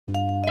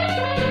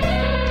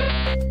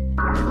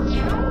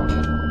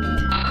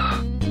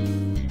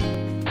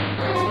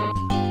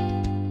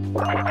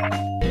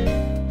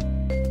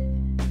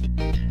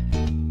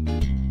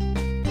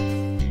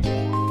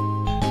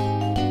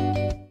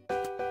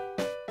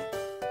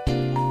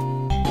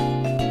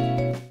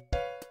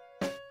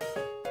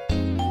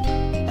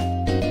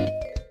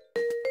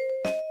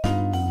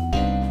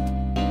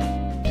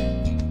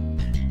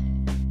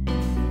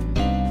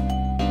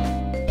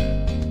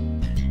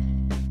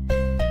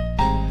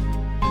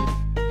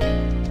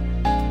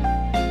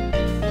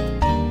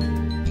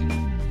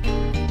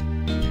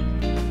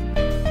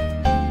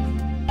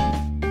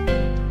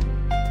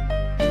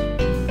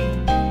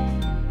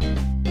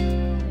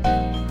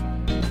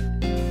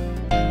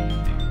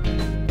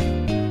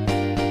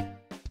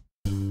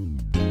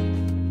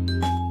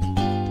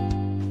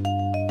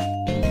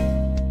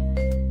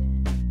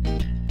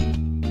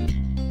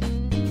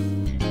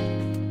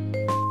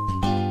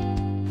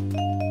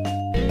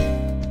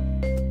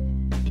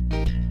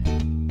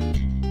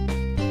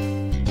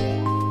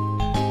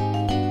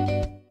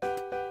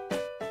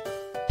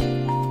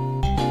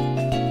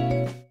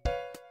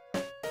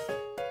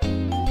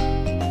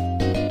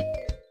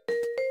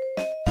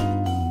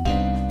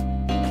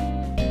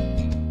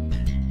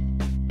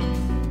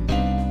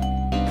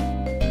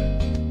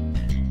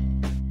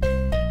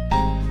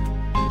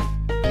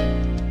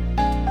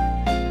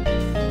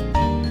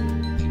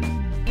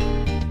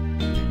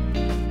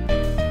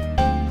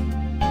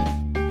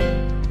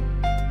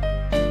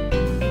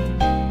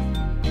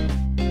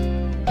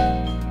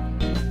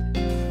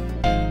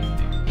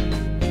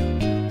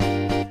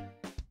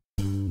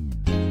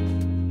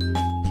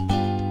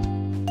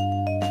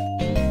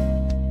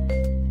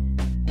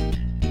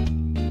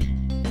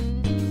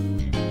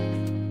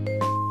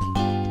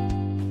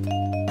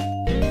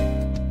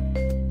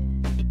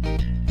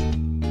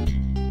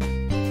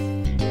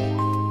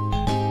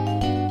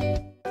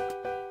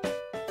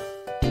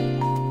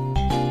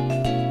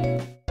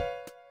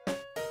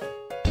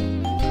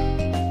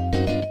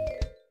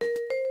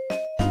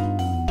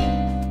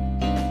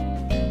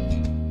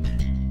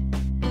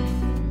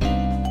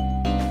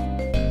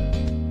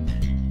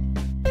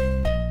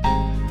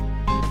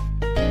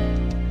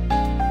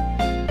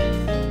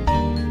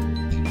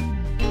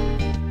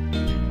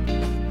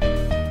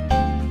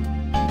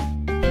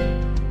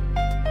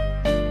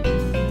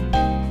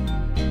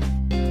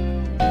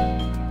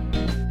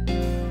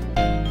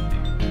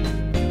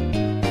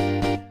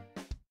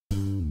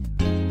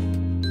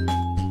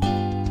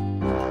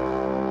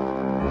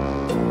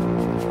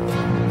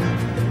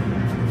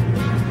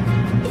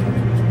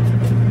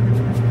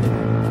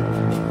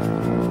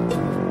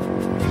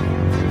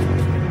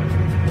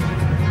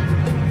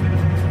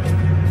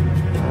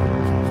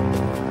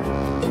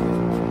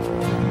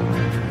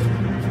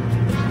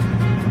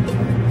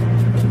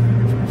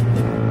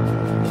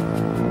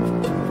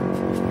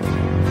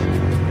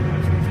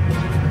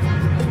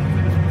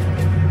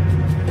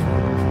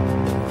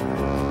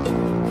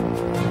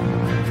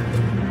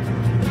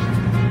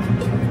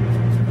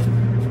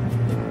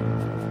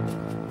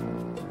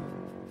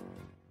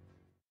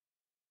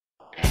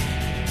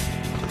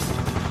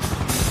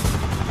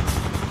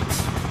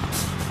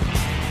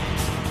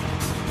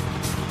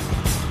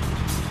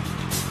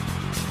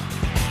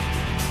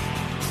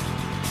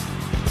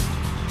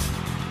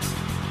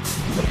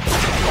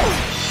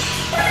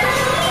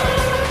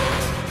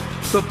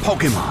The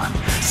Pokémon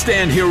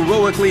stand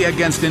heroically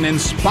against an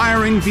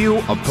inspiring view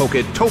of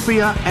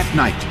Poketopia at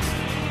night.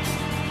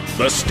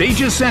 The stage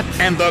is set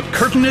and the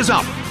curtain is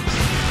up.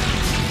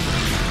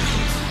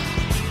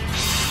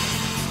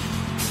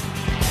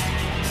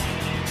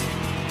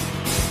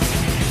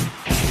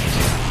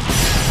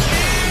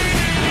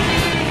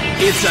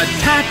 It's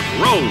Attack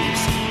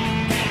Rose.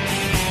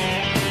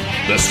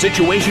 The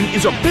situation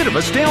is a bit of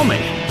a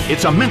stalemate.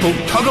 It's a mental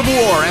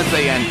tug-of-war as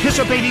they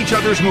anticipate each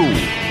other's move.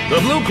 The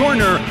blue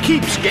corner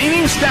keeps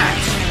gaining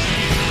stats.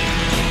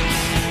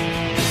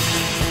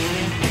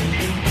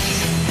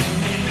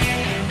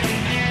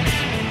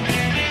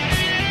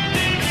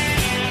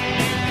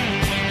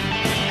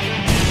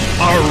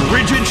 A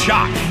rigid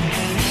shot.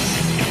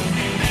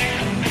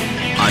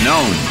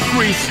 Unown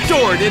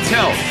restored its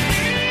health.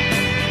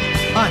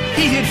 A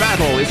heated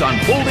battle is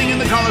unfolding in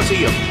the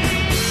Colosseum.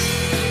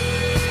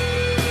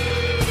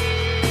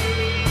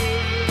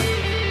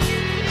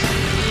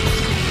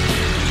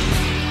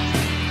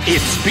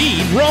 Its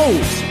speed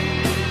rose.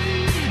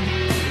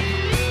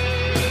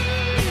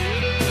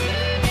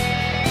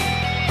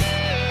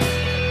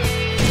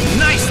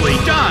 Nicely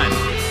done.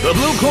 The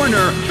blue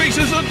corner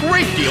faces a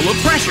great deal of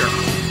pressure.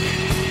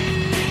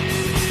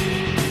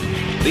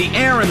 The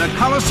air in the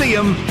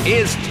Colosseum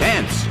is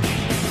tense.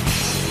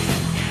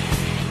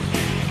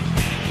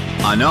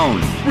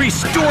 Unown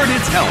restored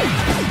its health.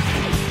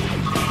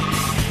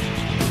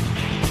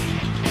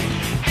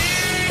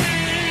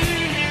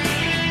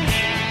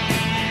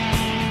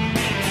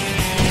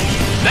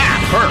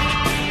 That hurt.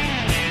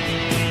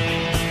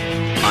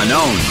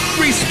 Unown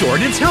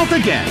restored its health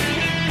again.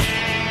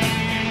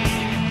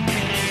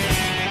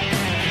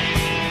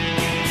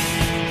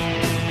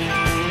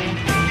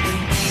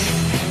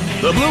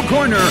 The blue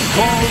corner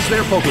calls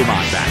their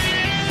Pokémon back.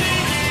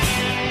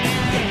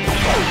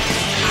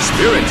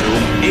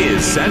 Spiritomb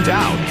is sent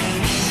out.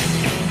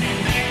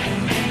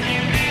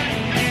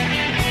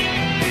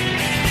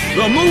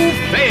 The move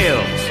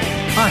fails.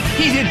 A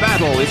heated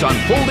battle is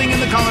unfolding in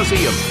the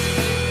Colosseum.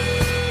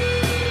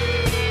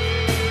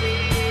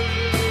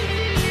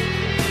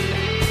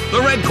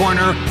 The red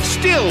corner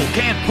still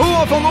can't pull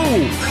off a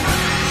move.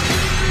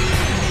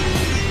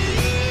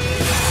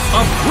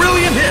 A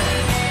brilliant hit.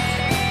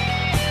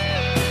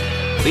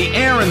 The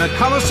air in the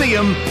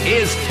Colosseum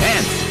is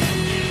tense.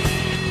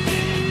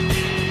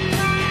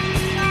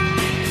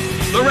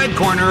 The red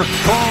corner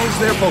calls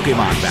their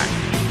Pokémon back.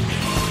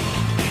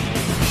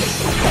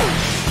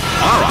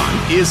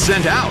 Aron is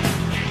sent out.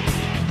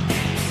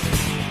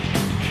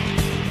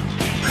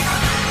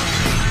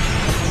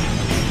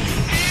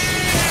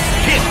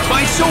 Hit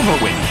by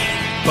Silverwing,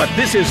 but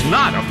this is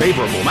not a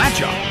favorable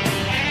matchup.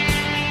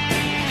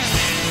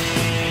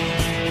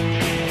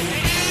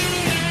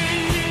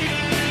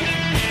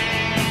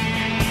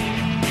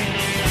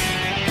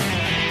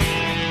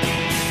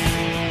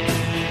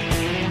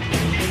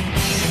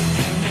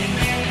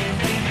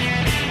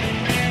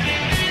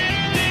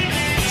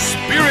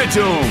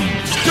 Spiritomb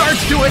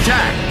starts to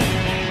attack.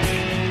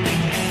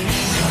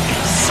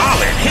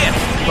 Solid hit,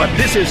 but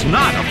this is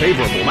not a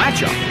favorable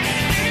matchup.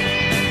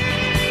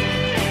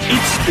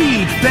 Its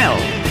speed fell.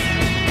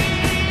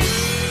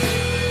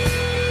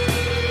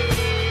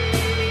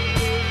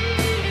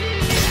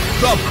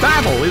 The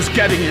battle is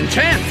getting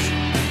intense.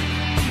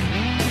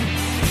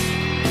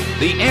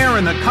 The air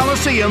in the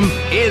Colosseum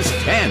is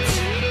tense.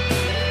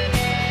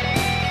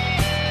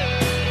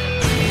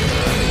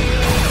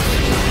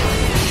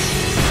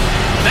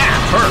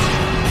 Hurt.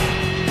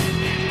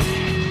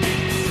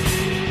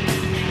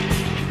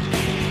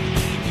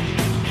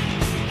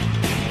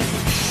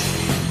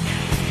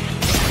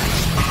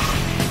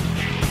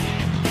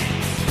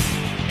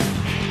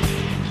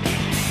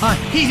 A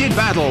heated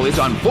battle is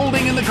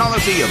unfolding in the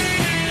Colosseum.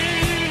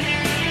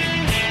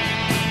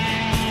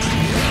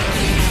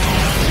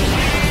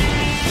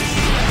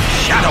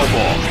 Shadow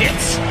Ball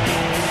hits.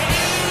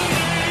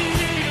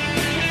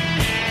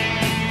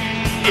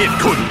 It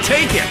couldn't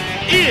take it.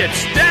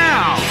 It's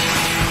down.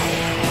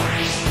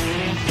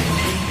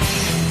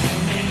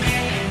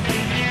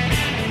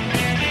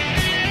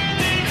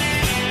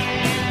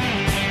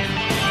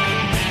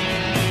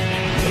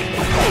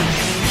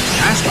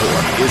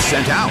 Castform is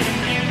sent out.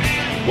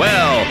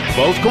 Well,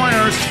 both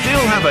corners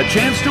still have a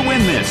chance to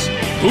win this.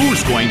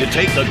 Who's going to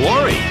take the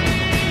glory?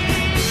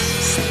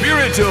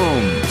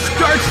 Spiritomb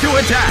starts to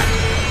attack.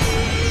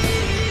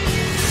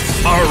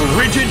 A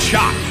rigid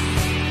shot.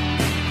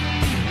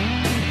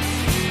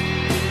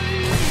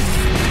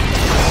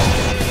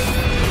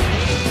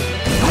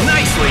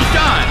 Nicely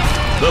done.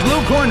 The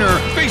blue corner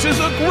faces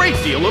a great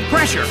deal of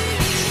pressure.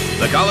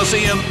 The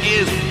Colosseum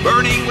is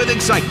burning with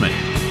excitement.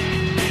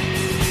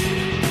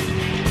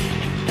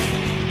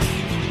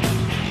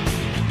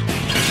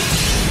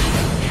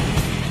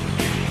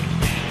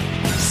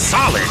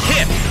 Solid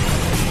hit.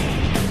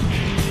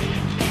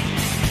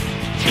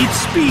 Its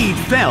speed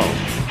fell.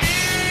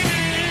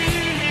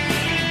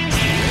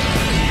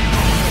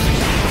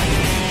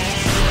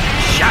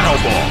 Shadow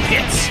Ball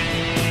hits.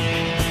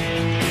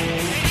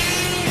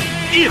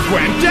 It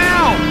went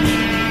down.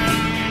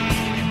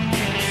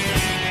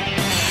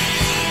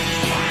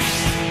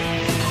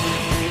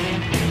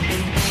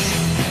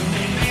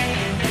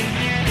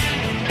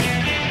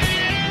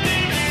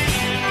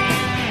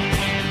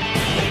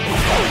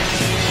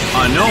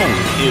 Unown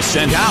is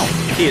sent out.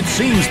 It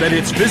seems that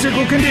its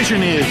physical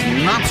condition is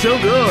not so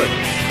good.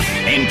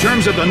 In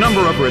terms of the number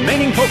of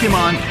remaining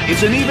Pokémon,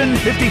 it's an even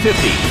 50-50.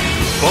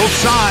 Both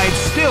sides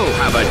still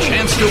have a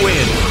chance to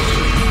win.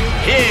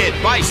 Hit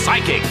by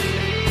Psychic.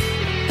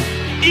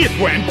 It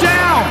went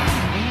down!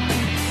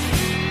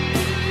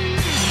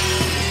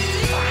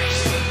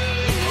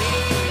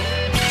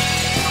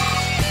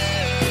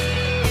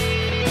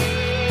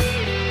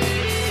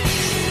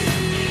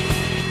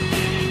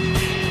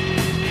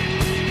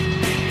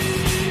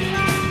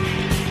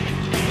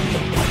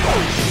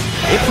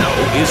 Hypno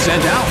is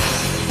sent out.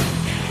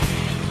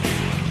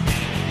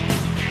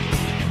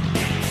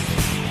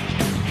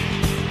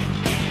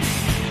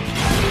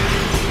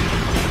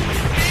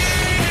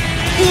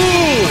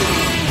 Ooh!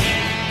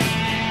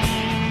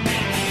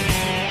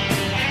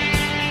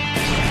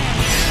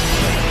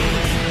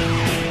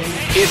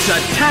 Its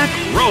attack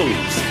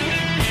rose.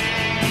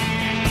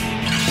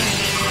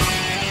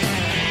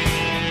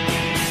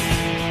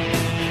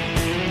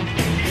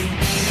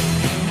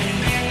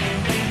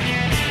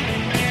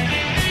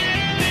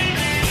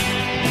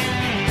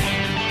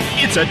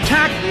 Its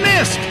attack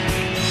missed!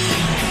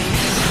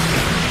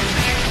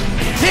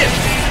 Hit!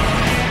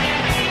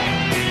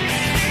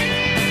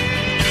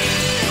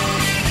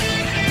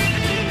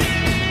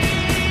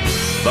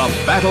 The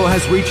battle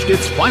has reached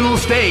its final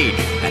stage,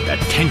 and the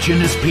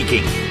tension is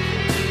peaking.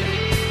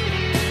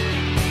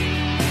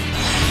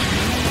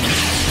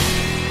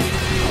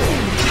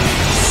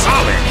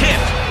 Solid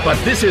hit!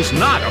 But this is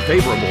not a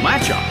favorable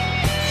matchup.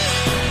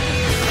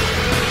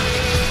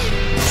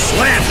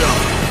 Slam!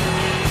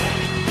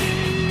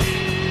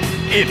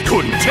 It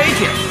couldn't take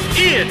it!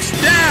 It's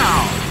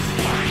down!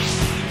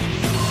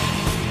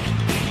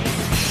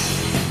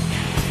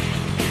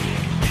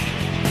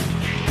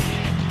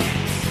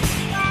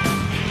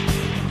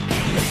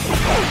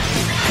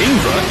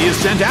 Kingdra is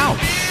sent out.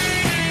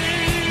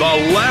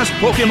 The last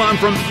Pokémon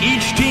from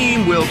each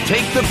team will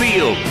take the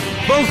field.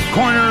 Both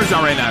corners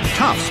are in a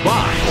tough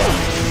spot.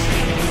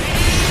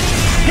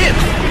 Hit!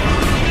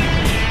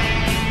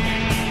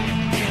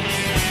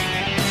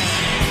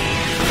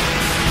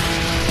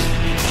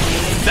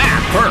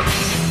 That hurt!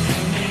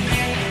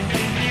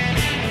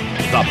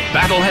 The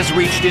battle has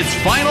reached its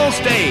final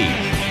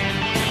stage.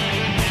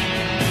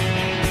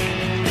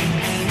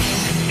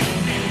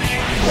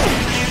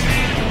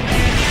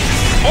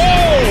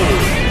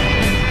 Oh!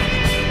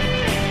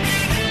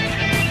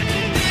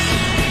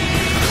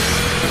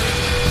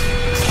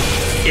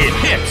 It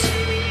hits.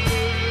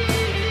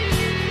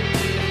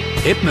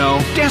 Hypno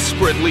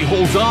desperately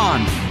holds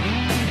on.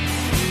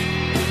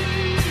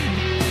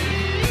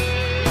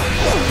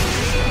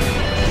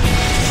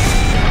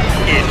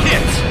 It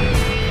hits.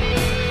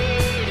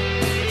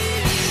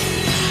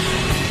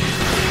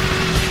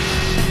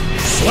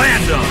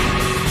 Slammed him.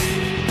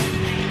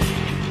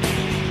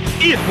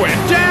 It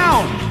went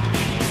down.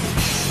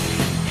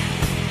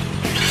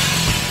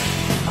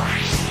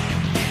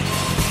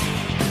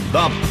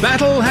 The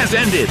battle has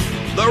ended.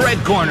 The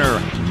red corner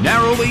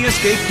narrowly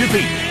escaped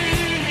defeat.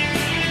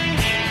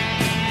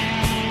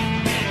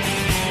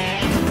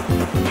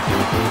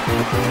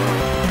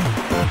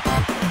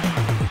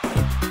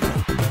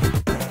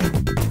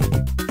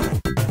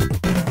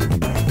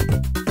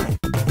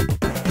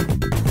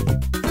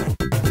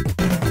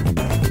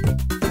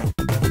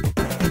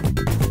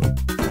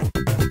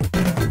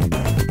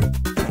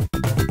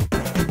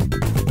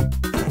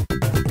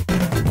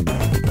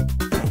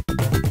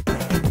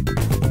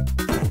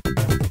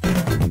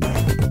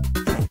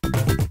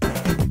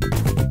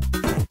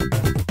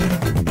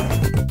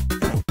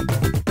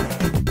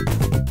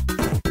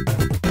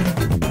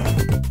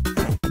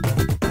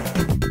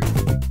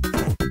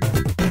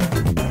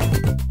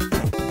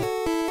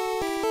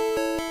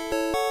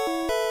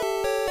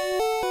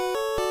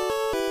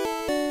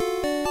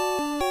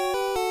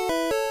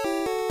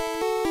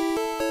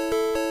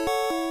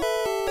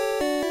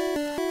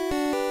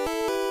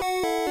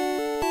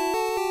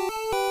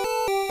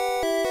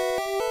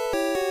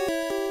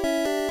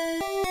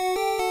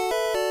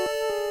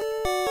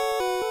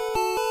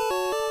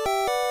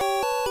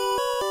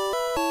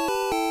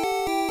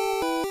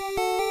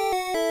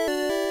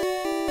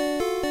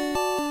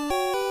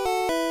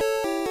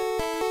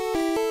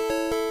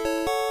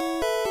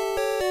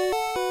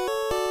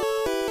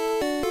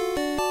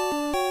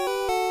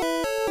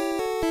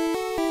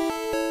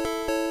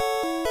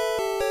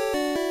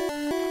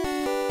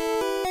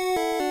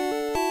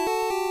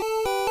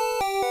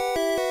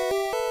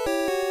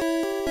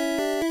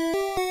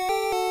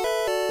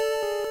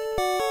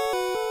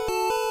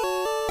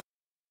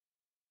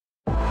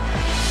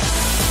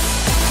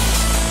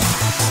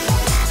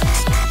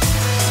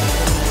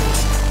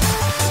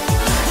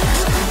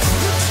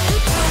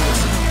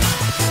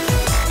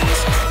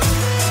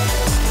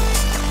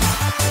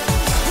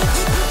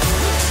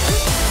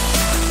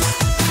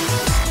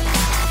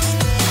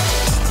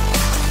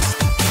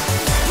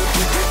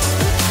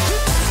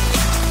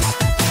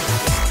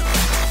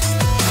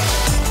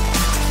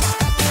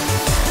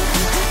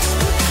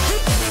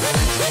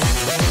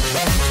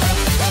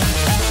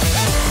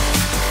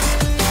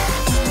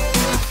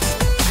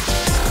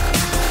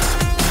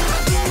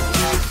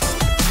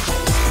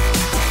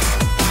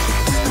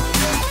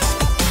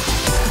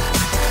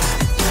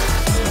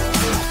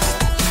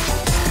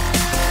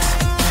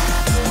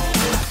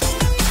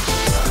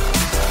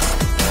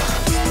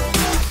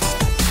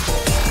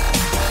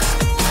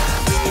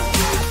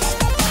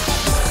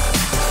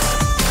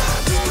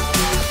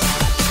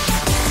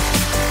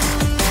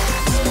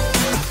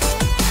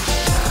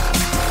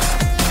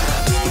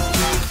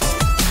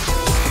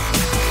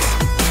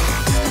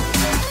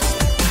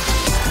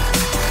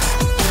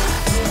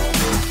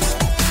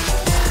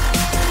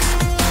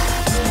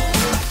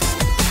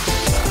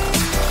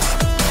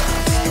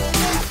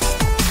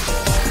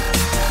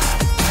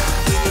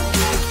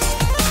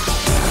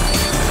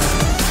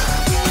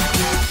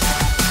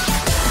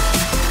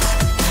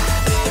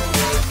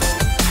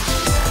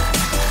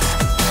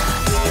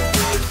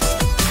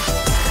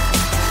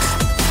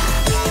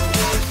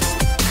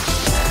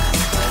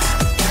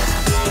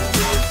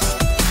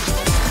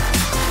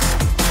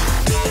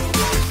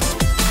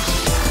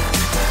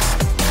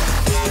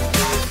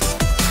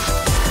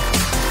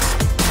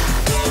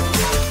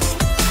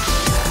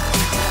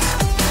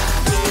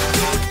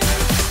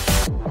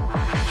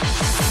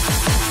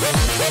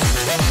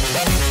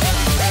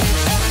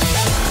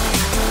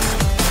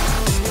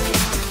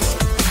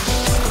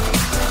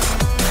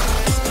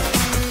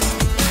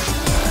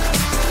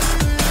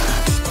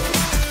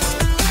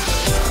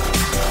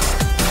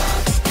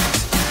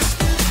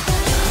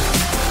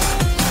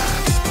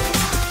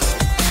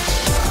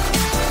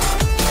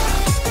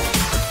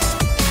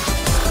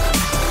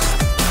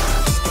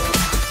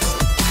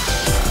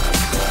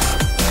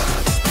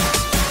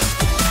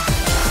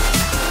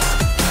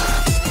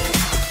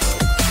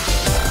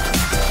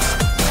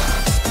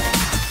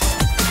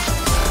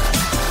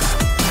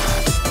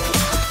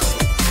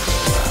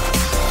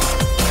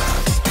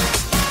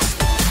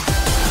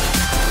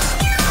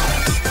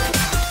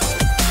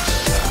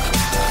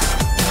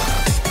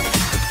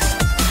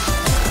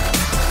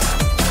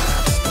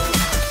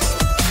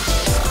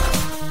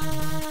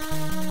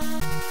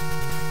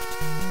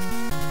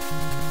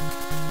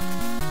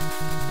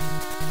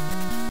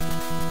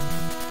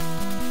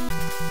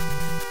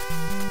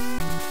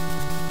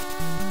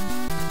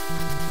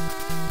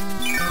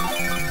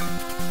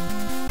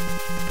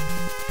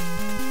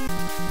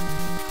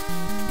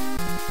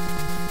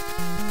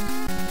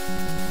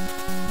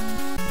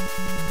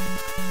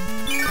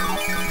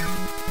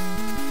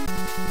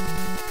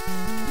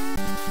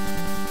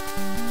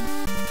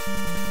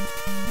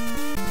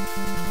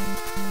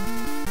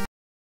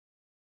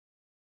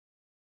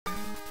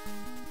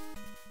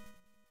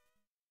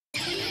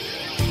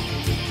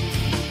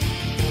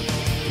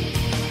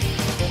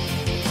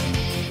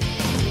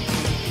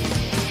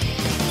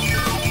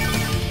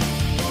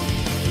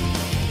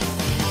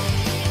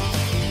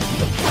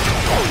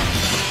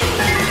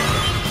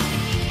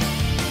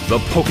 The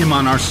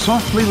Pokémon are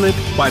softly lit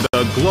by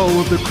the glow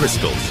of the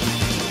crystals.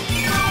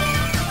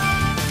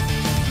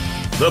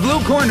 The blue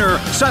corner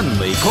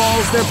suddenly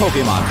calls their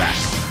Pokémon back.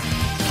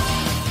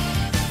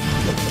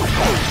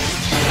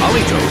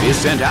 Politoed is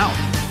sent out.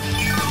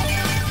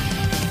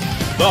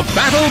 The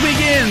battle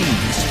begins!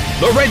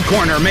 The red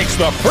corner makes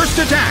the first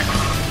attack.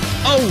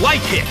 A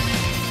light hit.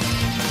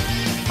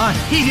 A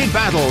heated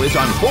battle is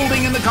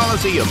unfolding in the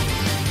Colosseum.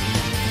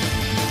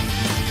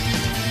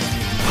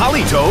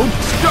 Politoed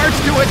starts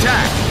to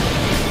attack.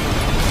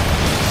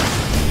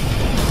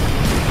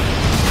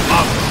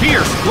 A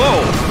fierce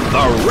blow.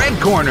 The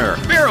red corner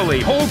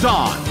barely holds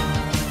on.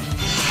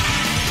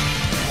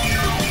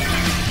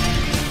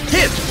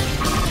 Hit.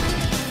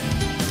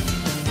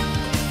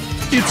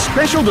 Its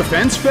special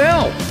defense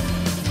fell.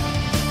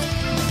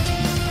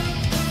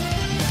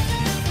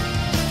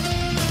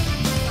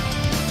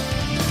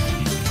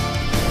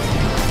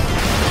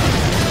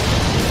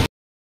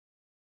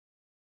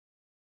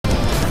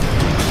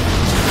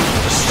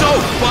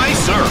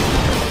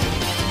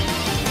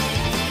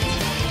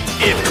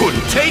 It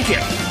couldn't take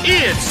it.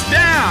 It's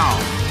down.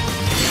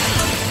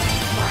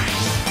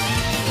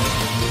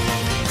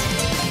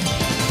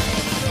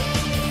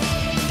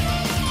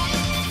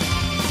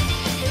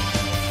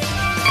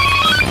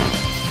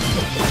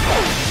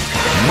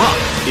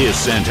 Muck is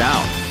sent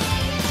out.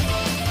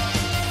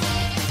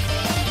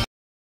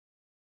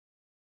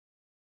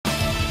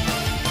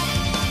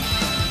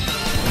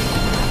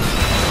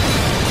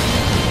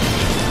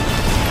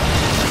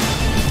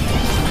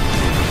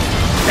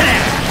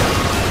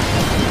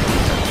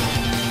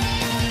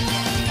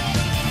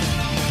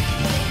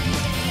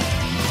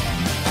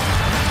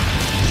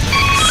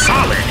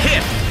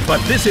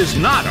 But this is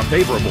not a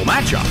favorable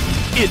matchup.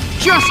 It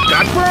just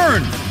got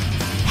burned.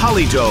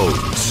 Politoed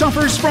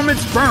suffers from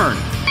its burn.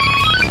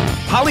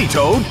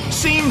 Politoed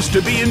seems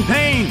to be in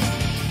pain.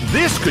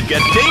 This could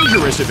get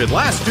dangerous if it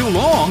lasts too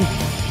long.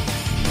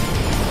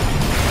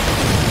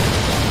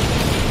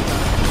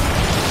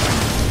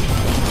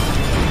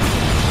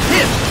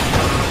 Hit.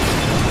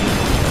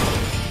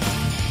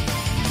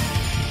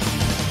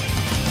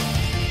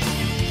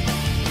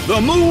 The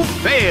move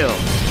failed.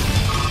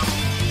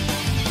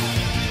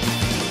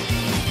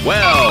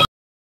 Well,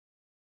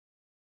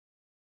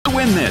 to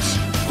win this,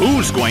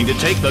 who's going to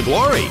take the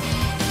glory?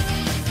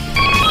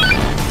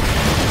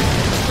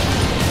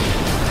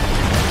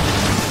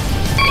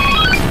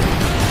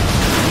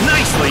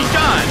 Nicely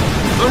done!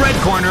 The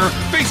red corner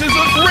faces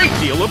a great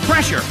deal of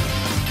pressure.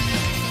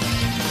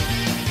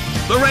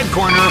 The red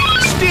corner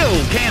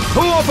still can't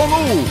pull off a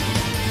move.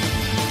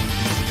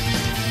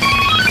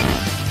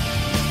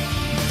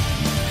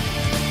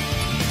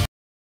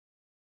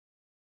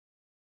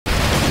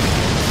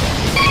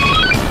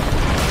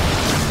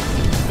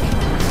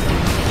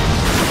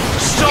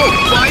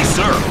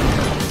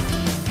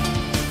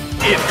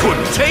 It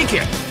couldn't take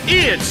it.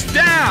 It's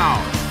down.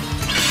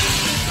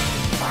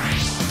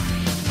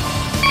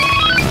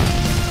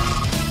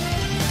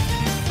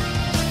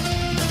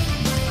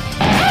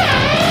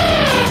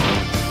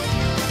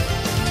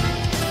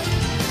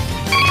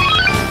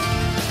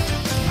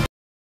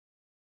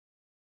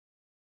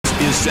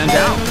 Is sent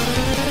out.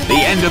 The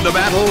end of the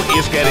battle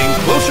is getting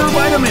closer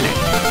by the minute.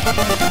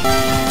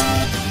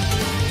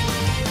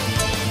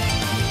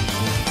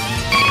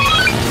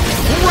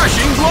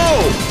 Rushing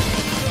blow!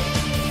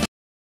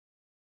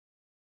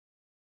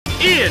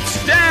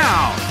 It's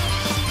down!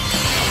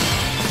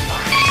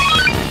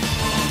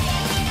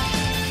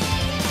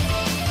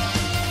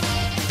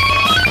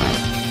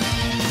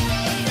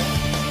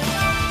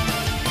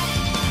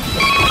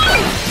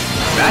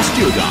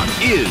 Bastiodon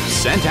is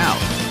sent out.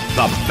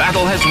 The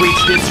battle has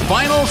reached its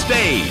final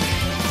stage.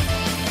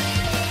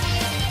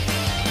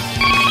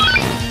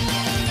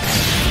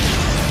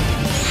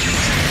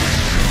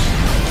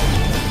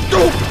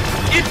 Oh,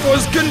 it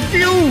was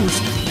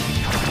confused!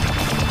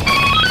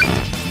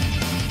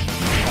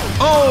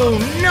 Oh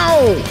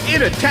no!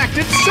 It attacked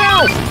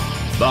itself!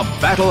 The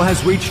battle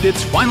has reached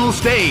its final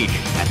stage,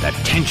 and the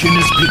tension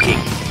is peaking.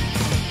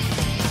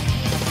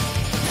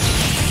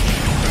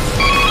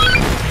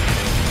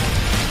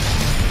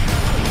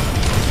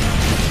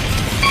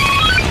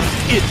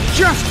 It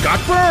just got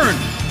burned!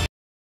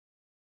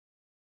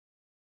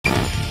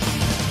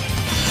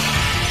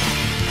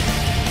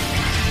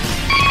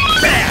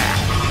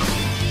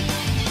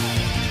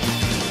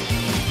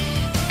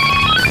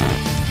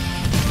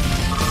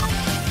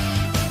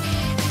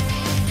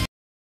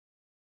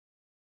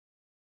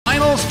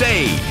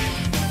 Stage.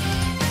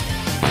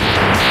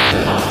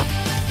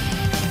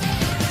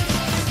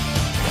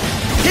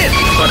 Hit,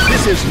 but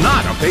this is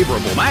not a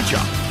favorable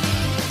matchup.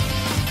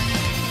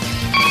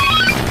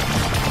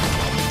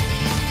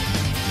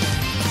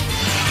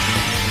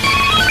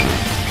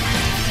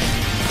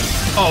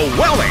 A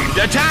well-aimed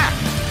attack.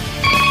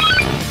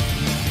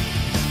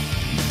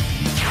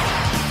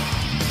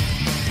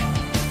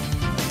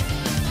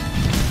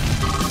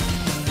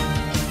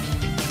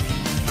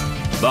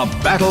 The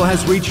battle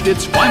has reached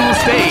its final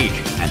stage,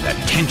 and the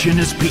tension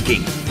is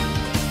peaking.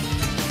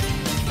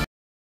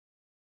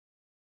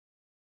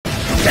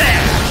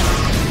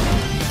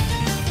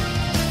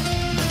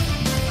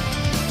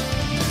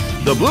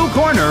 The blue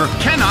corner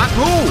cannot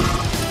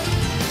move.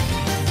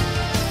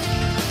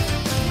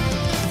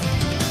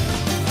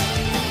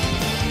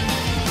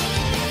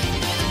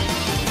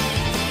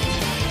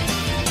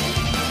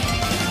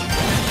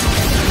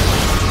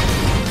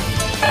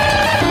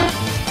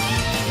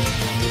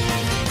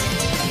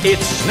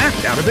 It's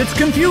snapped out of its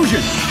confusion.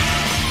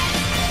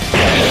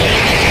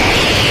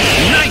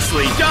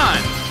 Nicely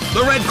done!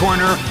 The red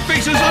corner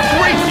faces a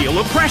great deal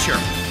of pressure.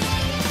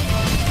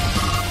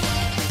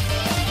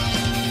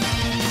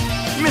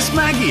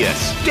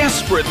 Mismagius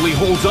desperately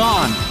holds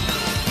on.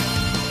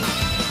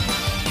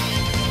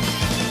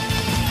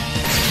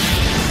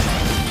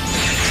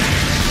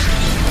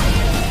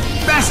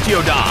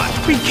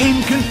 Bastiodon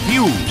became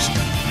confused.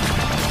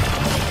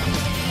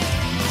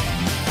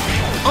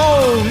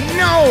 Oh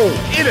no!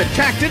 It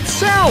attacked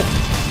itself!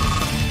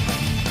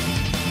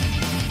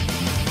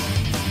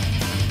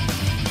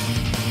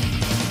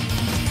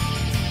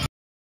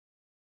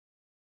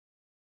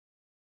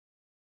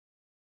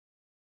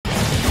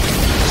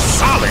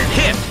 Solid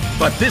hit!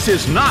 But this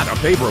is not a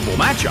favorable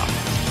matchup.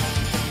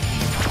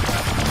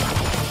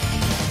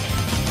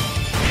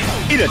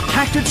 It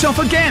attacked itself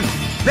again!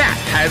 That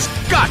has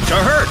got to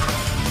hurt!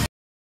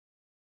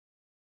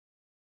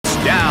 It's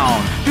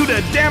down due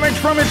to damage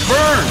from its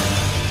burn!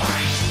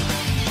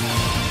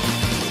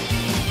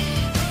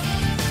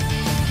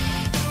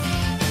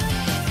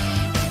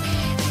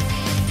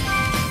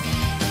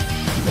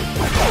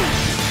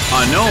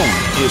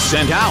 Unown is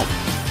sent out.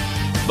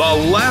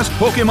 The last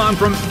Pokémon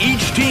from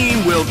each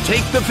team will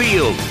take the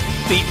field.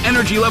 The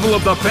energy level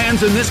of the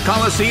fans in this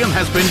Coliseum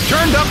has been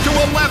turned up to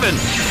 11.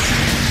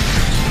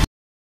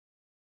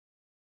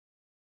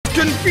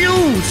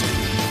 Confused.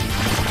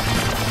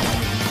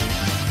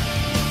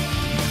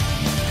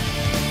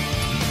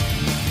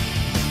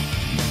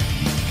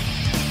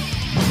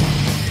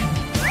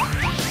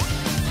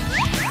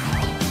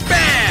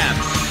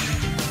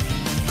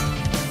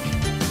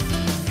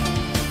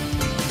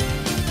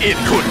 It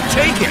couldn't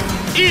take it!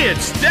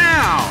 It's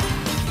down!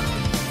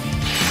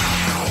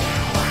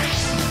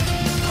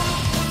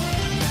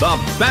 The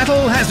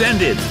battle has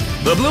ended.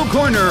 The blue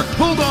corner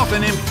pulled off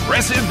an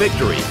impressive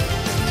victory.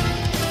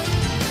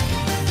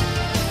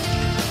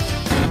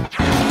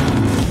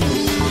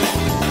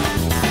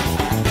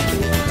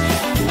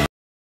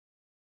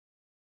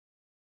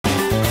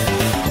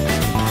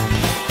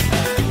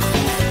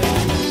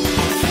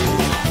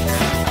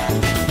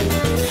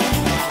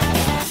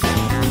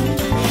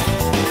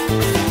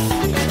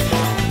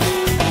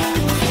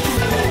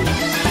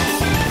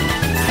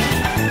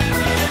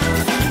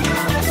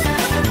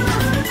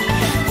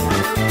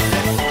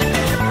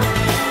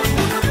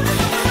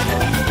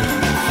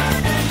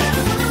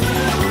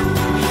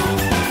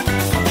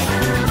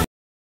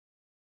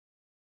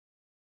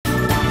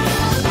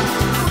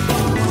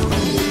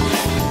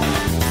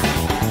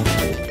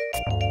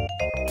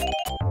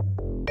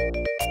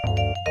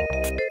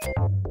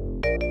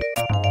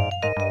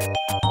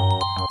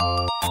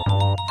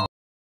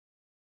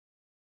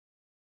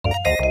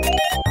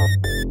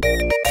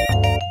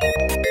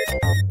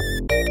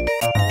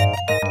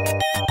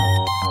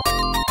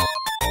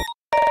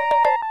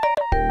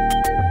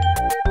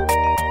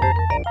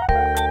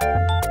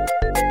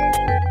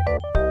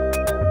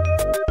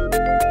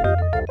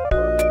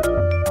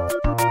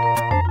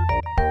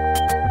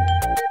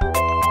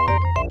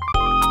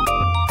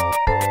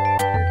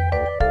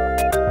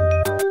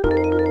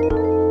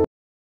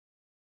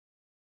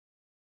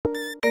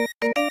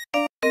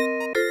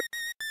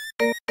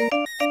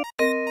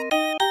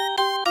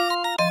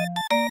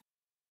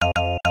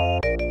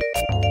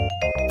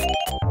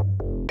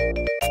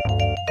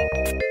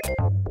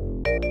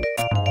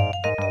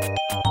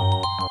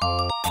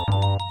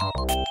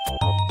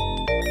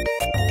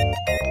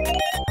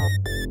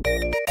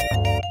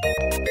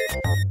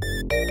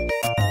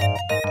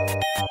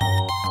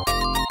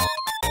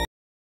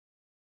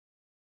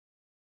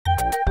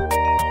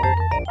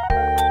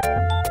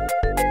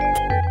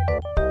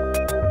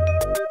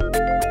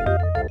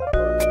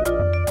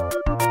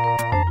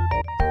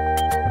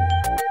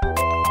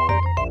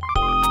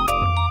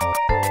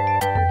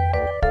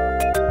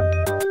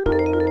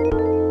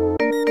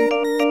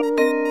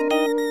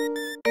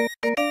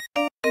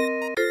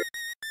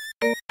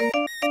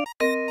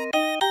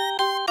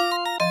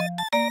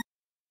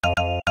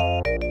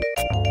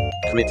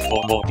 Crit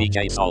for more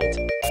PK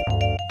Salt.